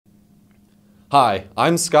Hi,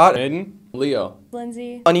 I'm Scott. Aiden. Leo.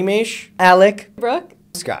 Lindsay. Animesh. Alec. Brooke.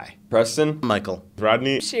 Sky. Preston. Michael.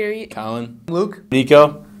 Rodney. Sherry. Colin. Luke.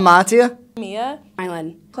 Nico. Matia. Mia.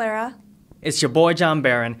 Mylan. Clara. It's your boy John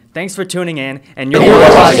Barron. Thanks for tuning in, and you're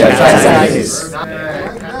watching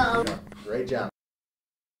Great job.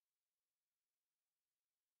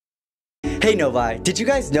 Hey Novi, did you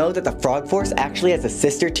guys know that the Frog Force actually has a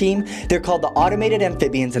sister team? They're called the Automated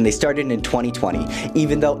Amphibians and they started in 2020.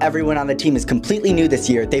 Even though everyone on the team is completely new this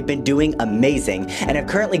year, they've been doing amazing and have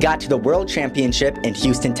currently got to the World Championship in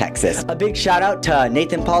Houston, Texas. A big shout out to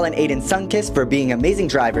Nathan Paul and Aiden Sunkiss for being amazing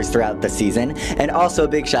drivers throughout the season, and also a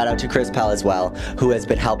big shout out to Chris Pell as well, who has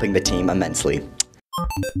been helping the team immensely.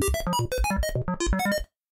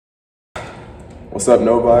 What's up,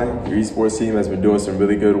 Novi? Your esports team has been doing some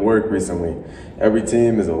really good work recently. Every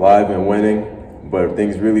team is alive and winning, but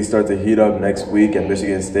things really start to heat up next week at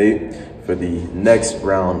Michigan State for the next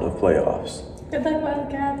round of playoffs. Good luck,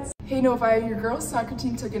 Wildcats. Hey Novi, your girls soccer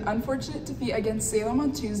team took an unfortunate defeat against Salem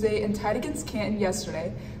on Tuesday and tied against Canton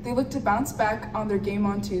yesterday. They look to bounce back on their game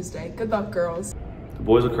on Tuesday. Good luck, girls. The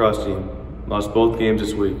boys lacrosse team lost both games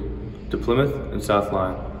this week to Plymouth and South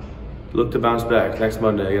Line. They look to bounce back next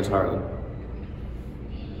Monday against Harlan.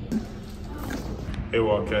 Hey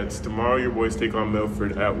Wildcats, tomorrow your boys take on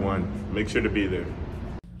Milford at 1. Make sure to be there.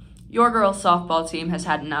 Your girls softball team has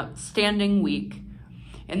had an outstanding week.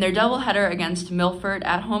 In their doubleheader against Milford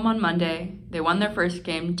at home on Monday, they won their first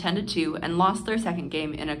game 10-2 and lost their second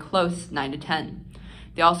game in a close 9-10.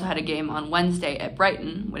 They also had a game on Wednesday at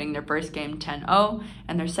Brighton, winning their first game 10-0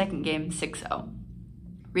 and their second game 6-0.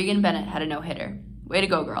 Regan Bennett had a no-hitter. Way to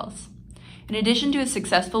go, girls. In addition to a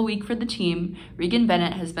successful week for the team, Regan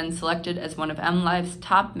Bennett has been selected as one of MLive's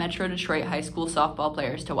top Metro Detroit high school softball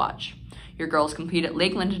players to watch. Your girls compete at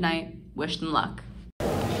Lakeland tonight. Wish them luck.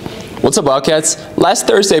 What's up, Wildcats? Last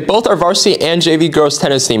Thursday, both our varsity and JV girls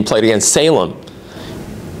tennis team played against Salem.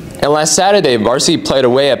 And last Saturday, varsity played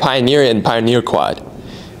away at Pioneer in Pioneer Quad.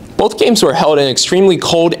 Both games were held in extremely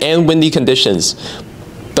cold and windy conditions,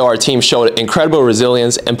 though our team showed incredible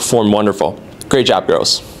resilience and performed wonderful. Great job,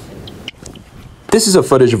 girls. This is a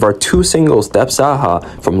footage of our two singles, Deb Saha,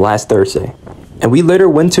 from last Thursday. And we later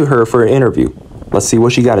went to her for an interview. Let's see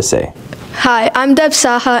what she got to say. Hi, I'm Deb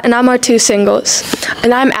Saha, and I'm our two singles.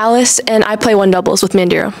 And I'm Alice, and I play one doubles with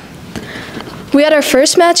Mandira. We had our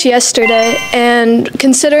first match yesterday, and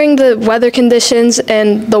considering the weather conditions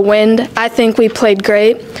and the wind, I think we played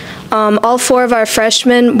great. All four of our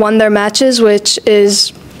freshmen won their matches, which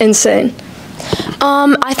is insane.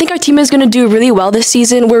 I think our team is going to do really well this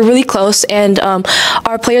season. We're really close, and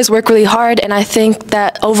our players work really hard, and I think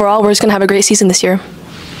that overall we're just going to have a great season this year.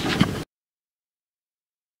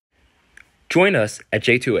 Join us at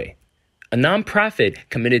J2A, a nonprofit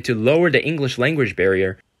committed to lower the English language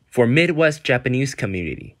barrier for Midwest Japanese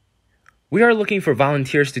community. We are looking for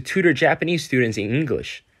volunteers to tutor Japanese students in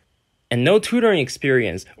English, and no tutoring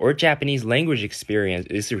experience or Japanese language experience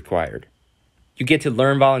is required. You get to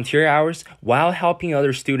learn volunteer hours while helping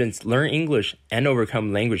other students learn English and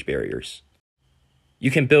overcome language barriers. You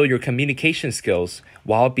can build your communication skills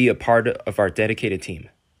while be a part of our dedicated team.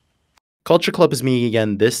 Culture Club is meeting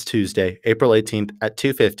again this Tuesday, April 18th at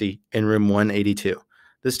 2:50 in room 182.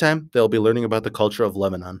 This time, they'll be learning about the culture of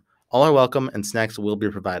Lebanon. All are welcome and snacks will be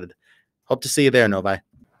provided. Hope to see you there, Novi.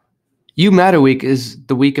 You Matter Week is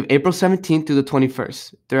the week of April 17th through the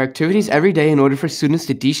 21st. There are activities every day in order for students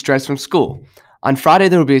to de-stress from school. On Friday,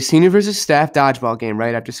 there will be a senior versus staff dodgeball game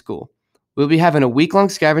right after school. We'll be having a week-long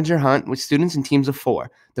scavenger hunt with students in teams of 4.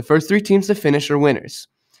 The first 3 teams to finish are winners.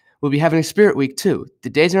 We'll be having a spirit week too. The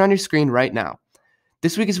days are on your screen right now.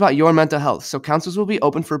 This week is about your mental health, so counselors will be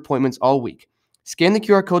open for appointments all week. Scan the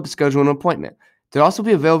QR code to schedule an appointment. They'll also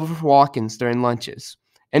be available for walk-ins during lunches.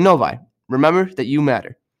 And Novi, remember that you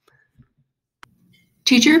matter.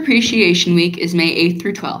 Teacher Appreciation Week is May 8th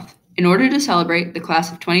through 12th. In order to celebrate, the class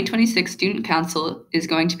of 2026 Student Council is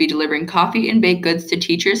going to be delivering coffee and baked goods to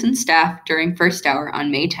teachers and staff during first hour on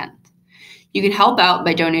May 10th. You can help out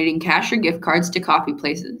by donating cash or gift cards to coffee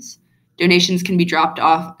places. Donations can be dropped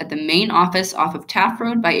off at the main office off of Taft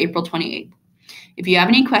Road by April 28th. If you have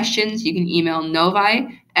any questions, you can email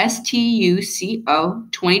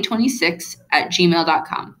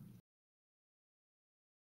novi.stuco2026@gmail.com.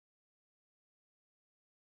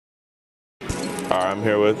 All right, I'm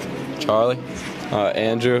here with Charlie,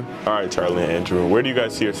 Andrew. All right, Charlie and Andrew. Where do you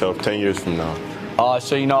guys see yourself 10 years from now?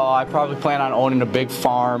 I probably plan on owning a big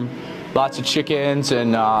farm, lots of chickens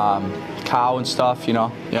and cow and stuff, yeah.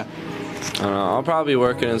 I don't know. I'll probably be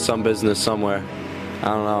working in some business somewhere. I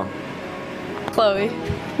don't know. Chloe.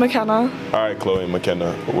 McKenna. All right, Chloe and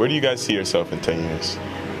McKenna. Where do you guys see yourself in 10 years?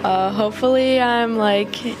 Hopefully I'm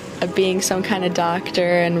like being some kind of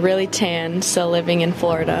doctor and really tan, still living in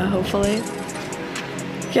Florida, hopefully.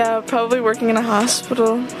 Yeah, probably working in a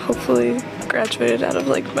hospital, hopefully graduated out of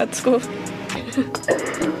like med school.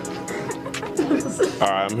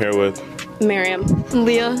 Alright, I'm here with Miriam.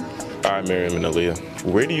 Leah. Alright, Miriam and Aaliyah.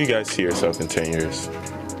 Where do you guys see yourself in 10 years?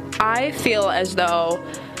 I feel as though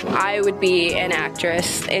I would be an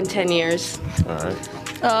actress in 10 years. Alright.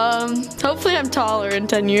 Hopefully I'm taller in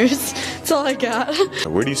 10 years. That's all I got.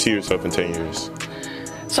 Where do you see yourself in 10 years?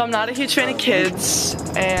 So I'm not a huge fan of kids,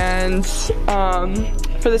 and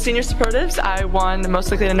for the senior superlatives, I won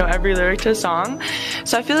most likely to know every lyric to a song.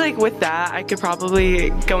 So I feel like with that, I could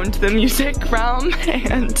probably go into the music realm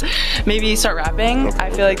and maybe start rapping.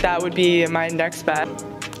 I feel like that would be my next bet.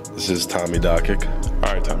 This is Tommy Dokic.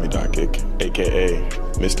 Alright, Tommy Dokic, aka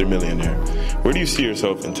Mr. Millionaire. Where do you see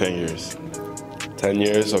yourself in 10 years? 10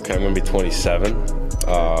 years, okay, I'm gonna be 27.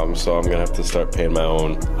 So I'm gonna have to start paying my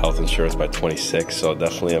own health insurance by 26. So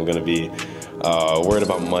definitely I'm gonna be worried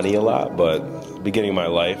about money a lot, but beginning of my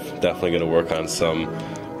life, definitely gonna work on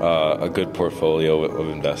a good portfolio of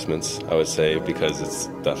investments, I would say, because it's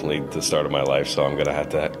definitely the start of my life. So I'm gonna have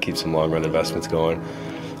to keep some long run investments going.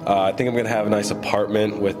 I think I'm gonna have a nice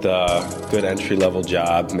apartment with a good entry-level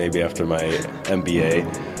job, maybe after my MBA,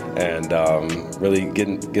 and really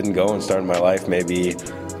getting going, starting my life, maybe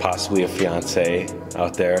possibly a fiance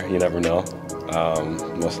out there, you never know.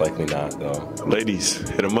 Most likely not, though. Ladies,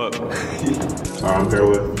 hit them up. I'm here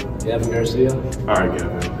with Gavin Garcia. Alright,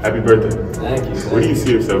 Gavin. Happy birthday. Thank you. Where do you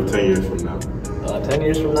see yourself 10 years from now? 10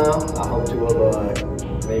 years from now, I hope to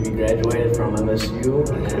have maybe graduated from MSU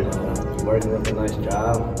and be working with a nice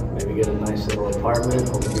job, maybe get a nice little apartment,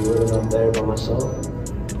 hope to be living up there by myself.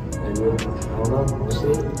 Maybe, I don't know, we'll see.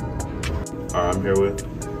 Alright, I'm here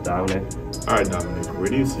with Dominic. Alright, Dominic. Where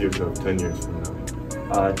do you see yourself 10 years from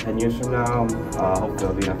now? 10 years from now, hopefully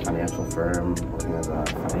I'll be in a financial firm, working as a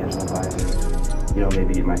financial advisor. You know,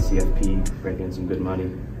 maybe get my CFP, breaking in some good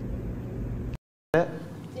money. Yeah.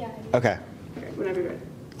 Okay. Whenever you're ready.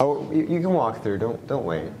 Oh, you can walk through. Don't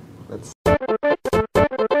wait. Let's.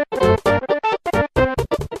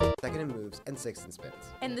 Second in moves and sixth in spins.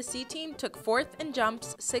 And the C team took fourth in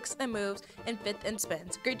jumps, sixth in moves, and fifth in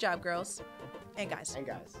spins. Great job, girls. And guys. And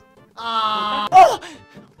guys. Oh!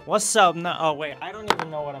 What's up? No, oh wait, I don't even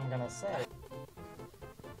know what I'm gonna say.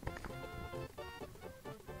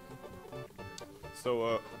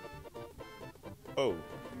 So,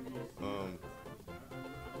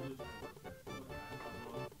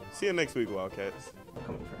 see you next week, Wildcats.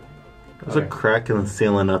 There's a crack in the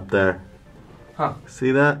ceiling up there. Huh.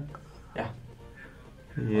 See that? Yeah.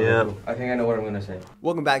 Yep. I think I know what I'm gonna say.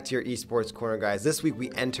 Welcome back to your esports corner, guys. This week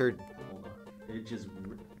we entered.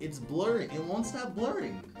 It's blurring. It won't stop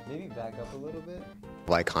blurring. Maybe back up a little bit.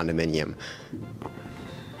 Like condominium.